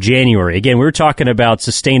month of January. Again, we were talking about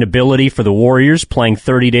sustainability for the Warriors, playing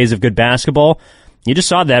 30 days of good basketball. You just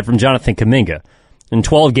saw that from Jonathan Kuminga. In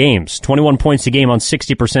 12 games, 21 points a game on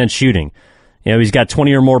 60% shooting. You know, he's got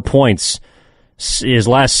 20 or more points his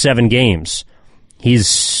last 7 games.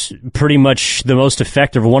 He's pretty much the most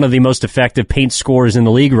effective, one of the most effective paint scorers in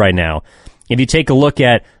the league right now. If you take a look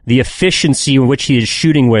at the efficiency in which he is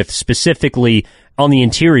shooting with, specifically on the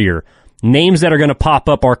interior, names that are going to pop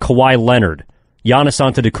up are Kawhi Leonard, Giannis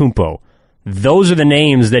Antetokounmpo. Those are the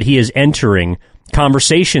names that he is entering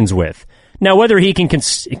conversations with. Now, whether he can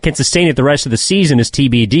sustain it the rest of the season is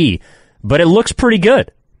TBD, but it looks pretty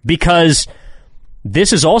good because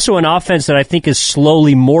this is also an offense that I think is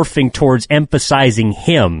slowly morphing towards emphasizing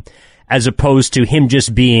him as opposed to him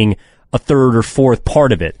just being a third or fourth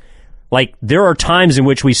part of it. Like, there are times in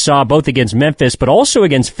which we saw both against Memphis, but also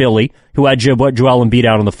against Philly, who had Joel Embiid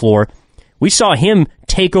out on the floor. We saw him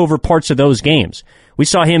take over parts of those games. We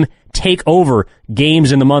saw him take over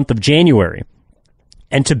games in the month of January.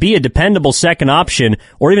 And to be a dependable second option,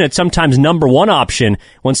 or even at sometimes number one option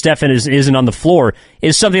when Stephen isn't on the floor,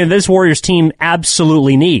 is something that this Warriors team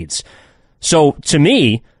absolutely needs. So, to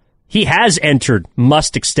me, he has entered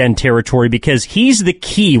must-extend territory because he's the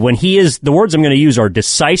key when he is, the words I'm going to use are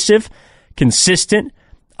decisive, consistent,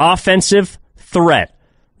 offensive, threat.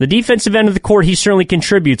 The defensive end of the court he certainly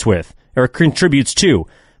contributes to.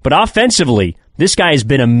 But offensively, this guy has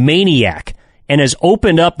been a maniac and has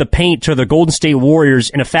opened up the paint to the Golden State Warriors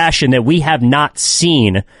in a fashion that we have not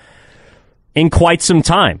seen in quite some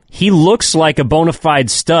time. He looks like a bona fide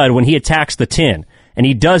stud when he attacks the 10, and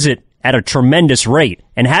he does it at a tremendous rate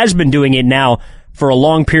and has been doing it now for a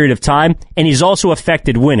long period of time, and he's also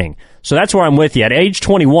affected winning. So that's where I'm with you. At age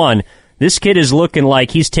 21, this kid is looking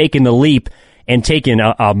like he's taken the leap and taken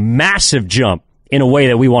a massive jump in a way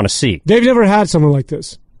that we want to see. They've never had someone like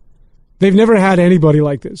this. They've never had anybody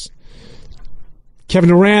like this. Kevin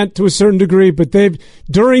Durant to a certain degree, but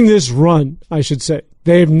during this run, I should say,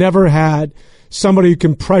 they've never had somebody who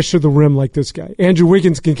can pressure the rim like this guy. Andrew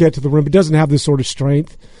Wiggins can get to the rim, but doesn't have this sort of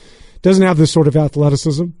strength, doesn't have this sort of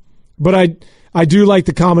athleticism. But I do like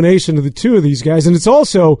the combination of the two of these guys, and it's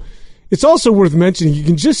also worth mentioning, you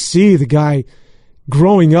can just see the guy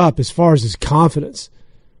growing up as far as his confidence.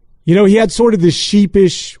 You know, he had sort of this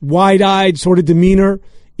sheepish, wide-eyed sort of demeanor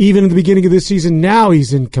even in the beginning of this season. Now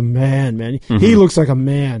he's in command, man. Mm-hmm. He looks like a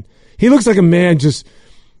man. He looks like a man just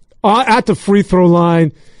at the free throw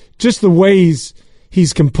line, just the way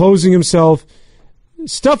he's composing himself.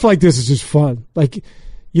 Stuff like this is just fun. Like,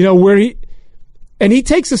 you know, he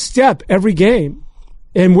takes a step every game.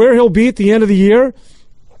 And where he'll be at the end of the year,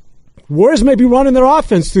 Warriors may be running their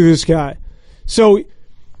offense through this guy. So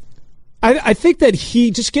I think that he,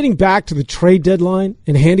 just getting back to the trade deadline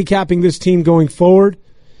and handicapping this team going forward,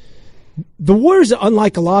 the Warriors,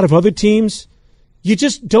 unlike a lot of other teams, you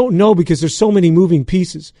just don't know because there's so many moving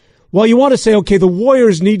pieces. Well, you want to say, okay, the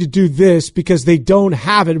Warriors need to do this because they don't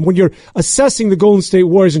have it. And when you're assessing the Golden State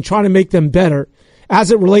Warriors and trying to make them better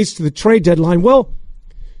as it relates to the trade deadline, well,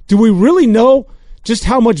 do we really know just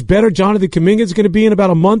how much better Jonathan Kuminga is going to be in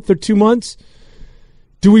about a month or 2 months?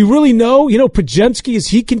 Do we really know, Podziemski, as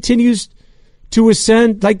he continues to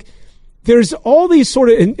ascend? Like, there's all these sort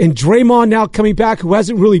of, and Draymond now coming back, who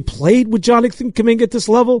hasn't really played with Jonathan Kuminga at this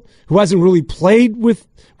level, who hasn't really played with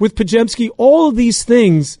Podziemski, all of these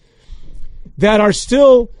things that are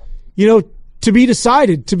still, to be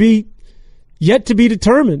decided, yet to be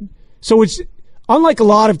determined. So it's, unlike a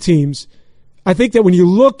lot of teams, I think that when you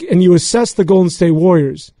look and you assess the Golden State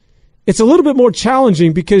Warriors, it's a little bit more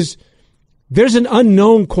challenging because there's an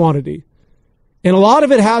unknown quantity. And a lot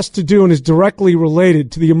of it has to do and is directly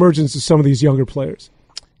related to the emergence of some of these younger players.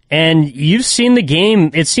 And you've seen the game,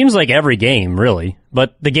 it seems like every game, really,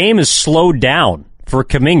 but the game is slowed down for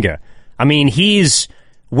Kuminga. I mean, he's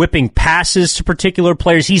whipping passes to particular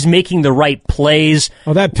players. He's making the right plays.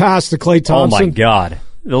 Oh, that pass to Klay Thompson. Oh, my God.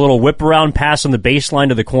 The little whip-around pass on the baseline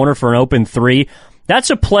to the corner for an open three. That's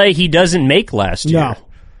a play he doesn't make last year. No.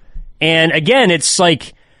 And, again, it's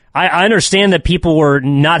like, I understand that people were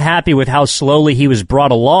not happy with how slowly he was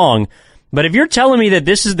brought along, but if you're telling me that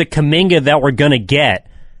this is the Kuminga that we're going to get,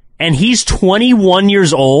 and he's 21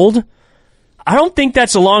 years old, I don't think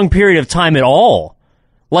that's a long period of time at all.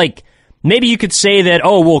 Like, maybe you could say that,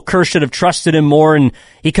 oh, well, Kerr should have trusted him more and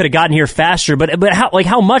he could have gotten here faster, but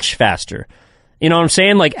how much faster? You know what I'm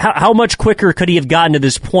saying? Like, how much quicker could he have gotten to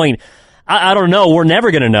this point? I don't know. We're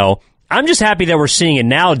never going to know. I'm just happy that we're seeing it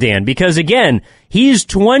now, Dan, because, again, he's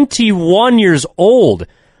 21 years old.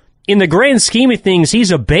 In the grand scheme of things,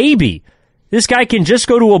 he's a baby. This guy can just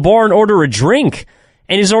go to a bar and order a drink,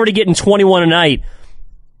 and he's already getting 21 a night,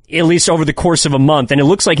 at least over the course of a month. And it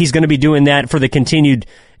looks like he's going to be doing that for for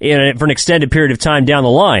an extended period of time down the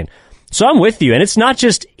line. So I'm with you. And it's not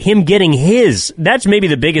just him getting his. That's maybe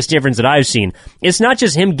the biggest difference that I've seen. It's not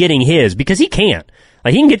just him getting his, because he can't.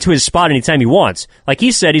 Like, he can get to his spot anytime he wants. Like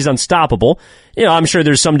he said, he's unstoppable. I'm sure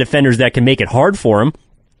there's some defenders that can make it hard for him.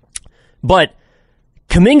 But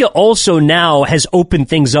Kuminga also now has opened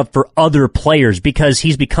things up for other players because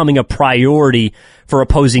he's becoming a priority for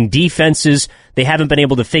opposing defenses. They haven't been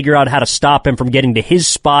able to figure out how to stop him from getting to his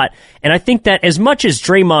spot. And I think that as much as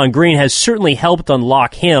Draymond Green has certainly helped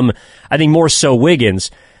unlock him, I think more so Wiggins,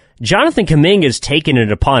 Jonathan Kuminga has taken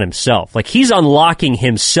it upon himself. Like, he's unlocking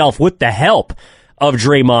himself with the help of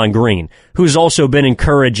Draymond Green, who's also been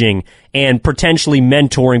encouraging and potentially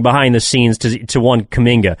mentoring behind the scenes to one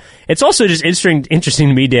Kuminga. It's also just interesting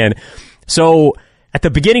to me, Dan. So at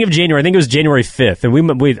the beginning of January, I think it was January 5th,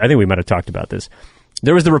 and I think we might have talked about this.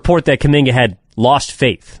 There was the report that Kuminga had lost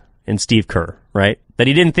faith in Steve Kerr, right? That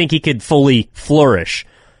he didn't think he could fully flourish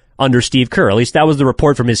under Steve Kerr. At least that was the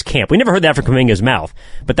report from his camp. We never heard that from Kuminga's mouth,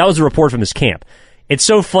 but that was the report from his camp. It's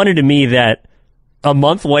so funny to me that a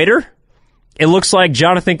month later, it looks like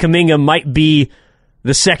Jonathan Kuminga might be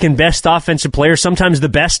the second best offensive player, sometimes the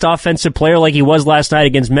best offensive player like he was last night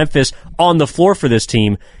against Memphis on the floor for this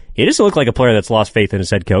team. He doesn't look like a player that's lost faith in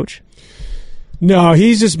his head coach. No,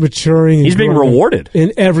 he's just maturing. He's being rewarded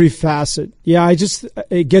in every facet. Yeah,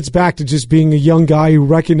 it gets back to just being a young guy who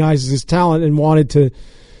recognizes his talent and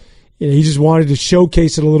he just wanted to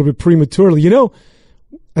showcase it a little bit prematurely.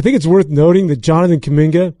 I think it's worth noting that Jonathan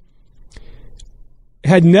Kuminga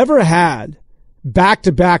had never had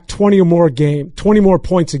back-to-back 20 more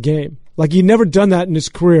points a game. Like, he'd never done that in his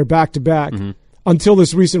career, back-to-back, until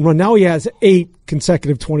this recent run. Now he has 8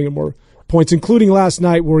 consecutive 20 or more points, including last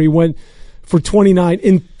night where he went for 29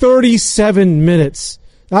 in 37 minutes.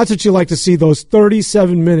 That's what you like to see, those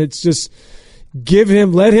 37 minutes. Just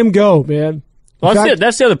let him go, man. Well,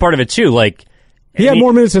 that's the other part of it, too. Like, he had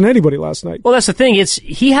more minutes than anybody last night. Well, that's the thing.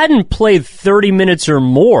 He hadn't played 30 minutes or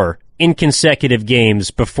more in consecutive games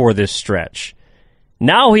before this stretch.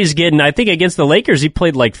 Now he's getting, I think against the Lakers, he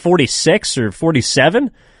played like 46 or 47.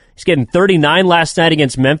 He's getting 39 last night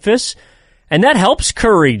against Memphis. And that helps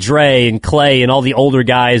Curry, Dre, and Klay and all the older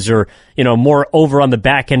guys or, more over on the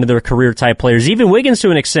back end of their career type players. Even Wiggins to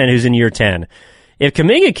an extent, who's in year 10. If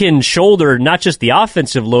Kuminga can shoulder not just the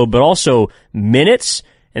offensive load, but also minutes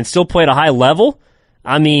and still play at a high level,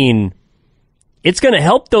 I mean, it's going to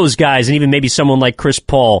help those guys and even maybe someone like Chris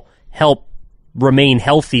Paul help remain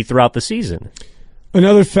healthy throughout the season.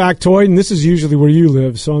 Another factoid, and this is usually where you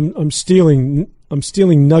live, so I'm stealing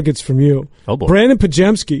nuggets from you. Oh boy. Brandon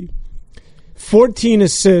Pajemski, 14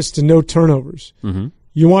 assists and no turnovers. Mm-hmm.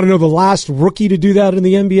 You want to know the last rookie to do that in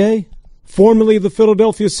the NBA? Formerly of the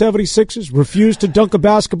Philadelphia 76ers, refused to dunk a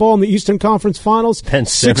basketball in the Eastern Conference Finals. Ben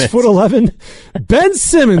Simmons. 6'11". Ben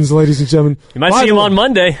Simmons, ladies and gentlemen. You might see him on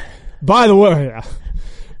Monday. By the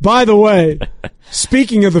way,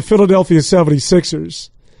 speaking of the Philadelphia 76ers,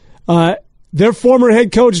 their former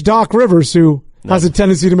head coach, Doc Rivers, who has a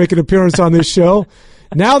tendency to make an appearance on this show,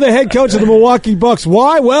 now the head coach of the Milwaukee Bucks.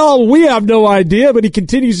 Why? Well, we have no idea, but he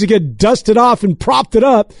continues to get dusted off and propped it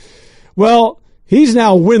up. Well, he's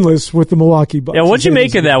now winless with the Milwaukee Bucks. Yeah, what'd you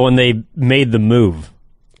make of that when they made the move?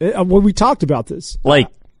 Well, we talked about this.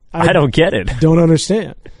 I don't get it. Don't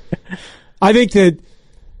understand. I think that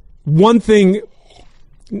one thing,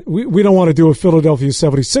 we don't want to do a Philadelphia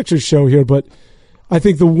 76ers show here, but I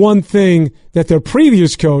think the one thing that their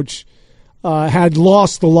previous coach had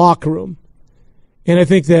lost the locker room. And I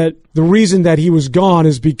think that the reason that he was gone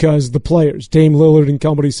is because the players, Dame Lillard and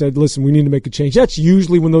company, said, listen, we need to make a change. That's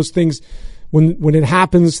usually when those things, when it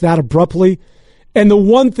happens that abruptly. And the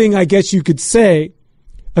one thing I guess you could say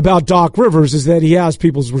about Doc Rivers is that he has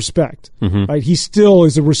people's respect. Mm-hmm. Right? He still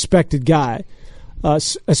is a respected guy,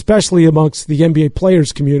 especially amongst the NBA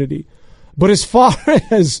players community. But as far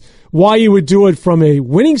as why you would do it from a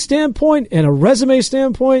winning standpoint and a resume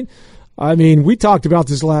standpoint, I mean, we talked about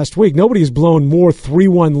this last week. Nobody has blown more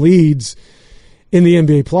 3-1 leads in the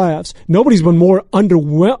NBA playoffs. Nobody's been more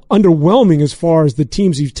underwhelming as far as the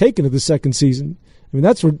teams he's taken to the second season. I mean,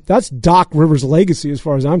 that's Doc Rivers' legacy as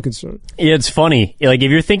far as I'm concerned. Yeah, it's funny. Like,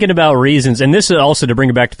 if you're thinking about reasons, and this is also to bring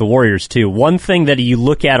it back to the Warriors, too, one thing that you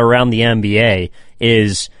look at around the NBA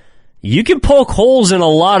is you can poke holes in a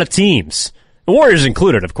lot of teams. The Warriors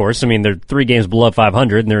included, of course. I mean, they're 3 games below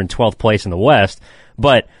 500, and they're in 12th place in the West.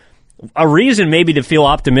 But a reason maybe to feel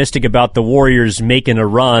optimistic about the Warriors making a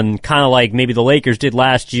run, kind of like maybe the Lakers did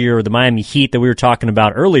last year or the Miami Heat that we were talking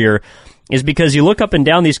about earlier, is because you look up and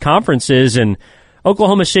down these conferences, and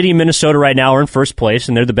Oklahoma City and Minnesota right now are in first place,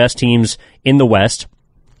 and they're the best teams in the West.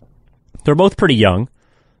 They're both pretty young.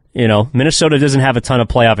 Minnesota doesn't have a ton of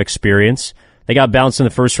playoff experience. They got bounced in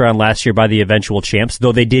the first round last year by the eventual champs,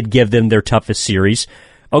 though they did give them their toughest series.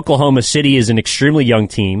 Oklahoma City is an extremely young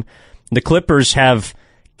team. The Clippers have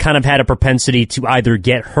kind of had a propensity to either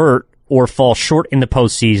get hurt or fall short in the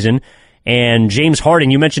postseason. And James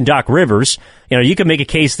Harden, you mentioned Doc Rivers. You could make a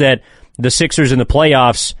case that the Sixers in the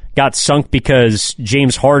playoffs got sunk because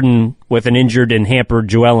James Harden, with an injured and hampered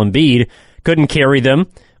Joel Embiid, couldn't carry them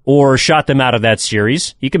or shot them out of that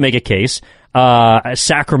series. You can make a case.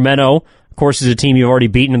 Sacramento, of course, is a team you've already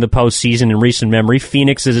beaten in the postseason in recent memory.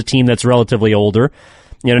 Phoenix is a team that's relatively older.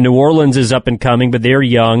 New Orleans is up and coming, but they're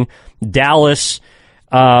young. Dallas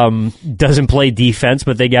doesn't play defense,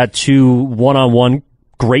 but they got 2 one-on-one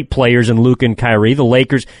great players in Luka and Kyrie. The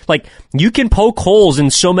Lakers, you can poke holes in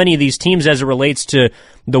so many of these teams as it relates to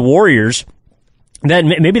the Warriors. That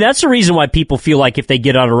maybe that's the reason why people feel like if they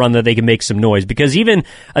get on a run that they can make some noise, because even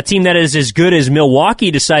a team that is as good as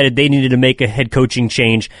Milwaukee decided they needed to make a head coaching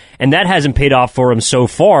change, and that hasn't paid off for them so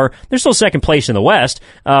far. They're still second place in the West,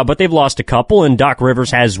 but they've lost a couple, and Doc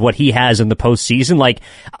Rivers has what he has in the postseason.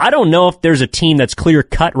 I don't know if there's a team that's clear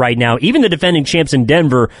cut right now. Even the defending champs in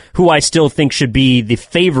Denver, who I still think should be the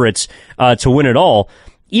favorites to win it all,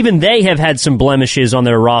 even they have had some blemishes on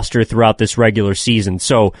their roster throughout this regular season.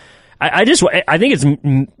 So I think it's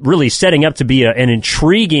really setting up to be an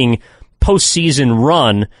intriguing postseason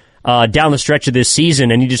run down the stretch of this season,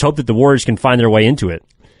 and you just hope that the Warriors can find their way into it.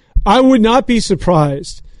 I would not be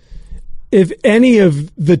surprised if any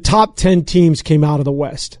of the top 10 teams came out of the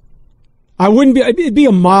West. It'd be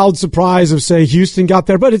a mild surprise if, say, Houston got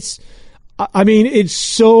there, but it's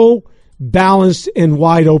so balanced and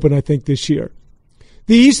wide open, I think, this year.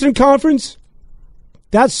 The Eastern Conference,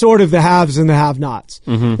 that's sort of the haves and the have-nots.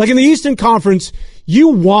 Mm-hmm. In the Eastern Conference, you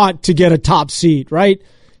want to get a top seed, right?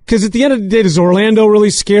 Because at the end of the day, does Orlando really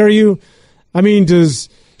scare you? Does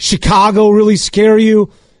Chicago really scare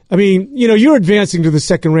you? You're advancing to the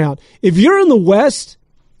second round. If you're in the West,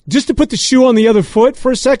 just to put the shoe on the other foot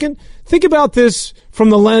for a second, think about this from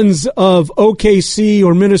the lens of OKC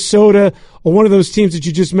or Minnesota or one of those teams that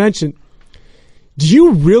you just mentioned. Do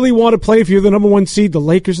you really want to play, if you're the number 1 seed, the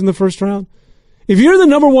Lakers in the first round? If you're the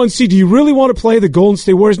number 1 seed, do you really want to play the Golden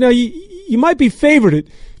State Warriors? Now, you might be favored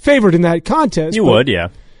in that contest. You would, yeah.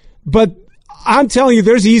 But I'm telling you,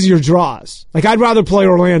 there's easier draws. I'd rather play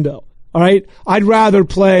Orlando, all right? I'd rather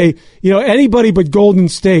play, anybody but Golden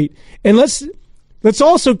State. And let's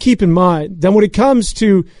also keep in mind that when it comes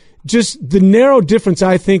to just the narrow difference,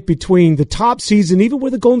 I think, between the top seeds and even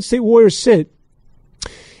where the Golden State Warriors sit,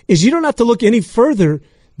 is you don't have to look any further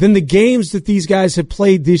than the games that these guys have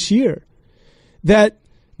played this year. That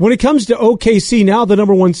when it comes to OKC, now the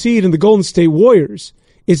number 1 seed, and the Golden State Warriors,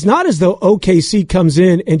 it's not as though OKC comes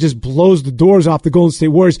in and just blows the doors off the Golden State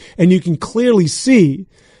Warriors, and you can clearly see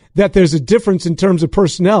that there's a difference in terms of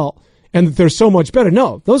personnel and that they're so much better.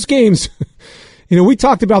 No, those games, we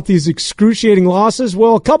talked about these excruciating losses.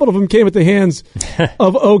 Well, a couple of them came at the hands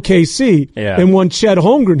of OKC and one Chet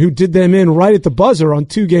Holmgren, who did them in right at the buzzer on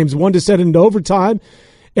 2 games, one to set it into overtime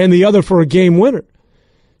and the other for a game winner.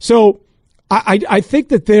 So I think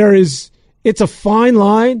that it's a fine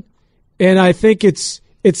line, and I think it's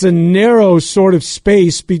a narrow sort of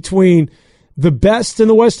space between the best in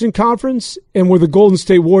the Western Conference and where the Golden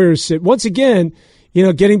State Warriors sit. Once again,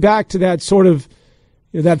 getting back to that sort of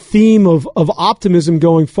that theme of optimism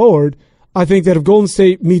going forward, I think that if Golden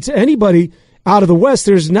State meets anybody out of the West,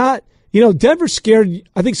 there's not, Denver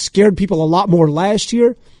scared people a lot more last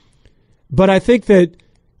year, but I think that,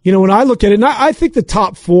 when I look at it, and I think the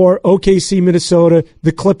top 4, OKC, Minnesota,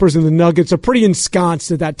 the Clippers, and the Nuggets, are pretty ensconced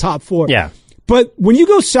at that top 4. Yeah. But when you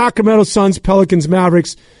go Sacramento, Suns, Pelicans,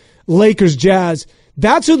 Mavericks, Lakers, Jazz,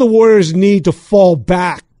 that's who the Warriors need to fall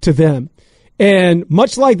back to them. And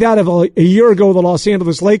much like that of a year ago, the Los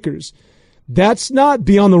Angeles Lakers, that's not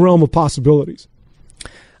beyond the realm of possibilities.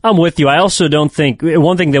 I'm with you. I also don't think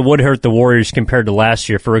one thing that would hurt the Warriors compared to last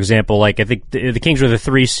year, for example, I think the Kings were the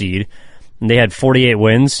 3 seed. And they had 48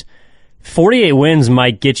 wins. 48 wins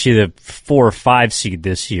might get you the 4 or 5 seed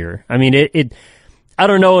this year. I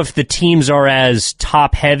don't know if the teams are as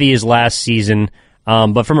top heavy as last season.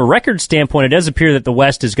 But from a record standpoint, it does appear that the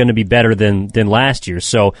West is going to be better than last year.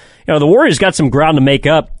 So, the Warriors got some ground to make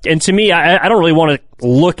up. And to me, I don't really want to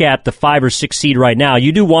look at the 5 or 6 seed right now.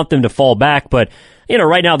 You do want them to fall back, but,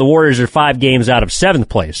 right now the Warriors are 5 games out of 7th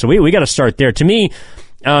place. So we got to start there. To me,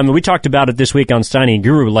 we talked about it this week on Steiny and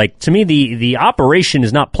Guru. Like, to me, the operation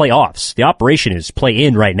is not playoffs. The operation is play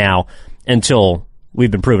in right now until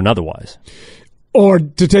we've been proven otherwise. Or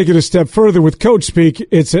to take it a step further with coach speak,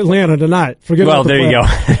 it's Atlanta tonight. Forget about the there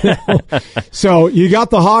you go. So you got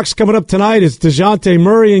the Hawks coming up tonight. It's DeJounte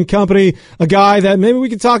Murray and company, a guy that maybe we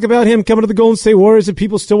can talk about him coming to the Golden State Warriors if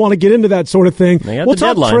people still want to get into that sort of thing. We'll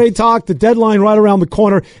talk trade talk, the deadline right around the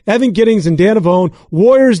corner. Evan Giddings and Dan Devone,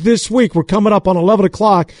 Warriors this week. We're coming up on 11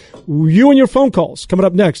 o'clock. You and your phone calls coming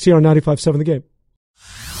up next here on 95.7 The Game.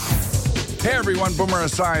 Hey everyone, Boomer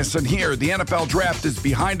Esiason here. The NFL Draft is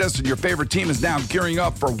behind us and your favorite team is now gearing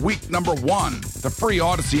up for week number 1. The free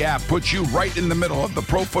Odyssey app puts you right in the middle of the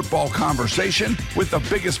pro football conversation with the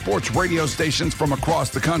biggest sports radio stations from across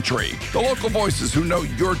the country. The local voices who know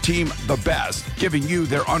your team the best, giving you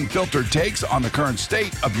their unfiltered takes on the current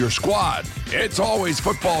state of your squad. It's always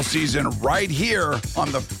football season right here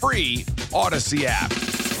on the free Odyssey app.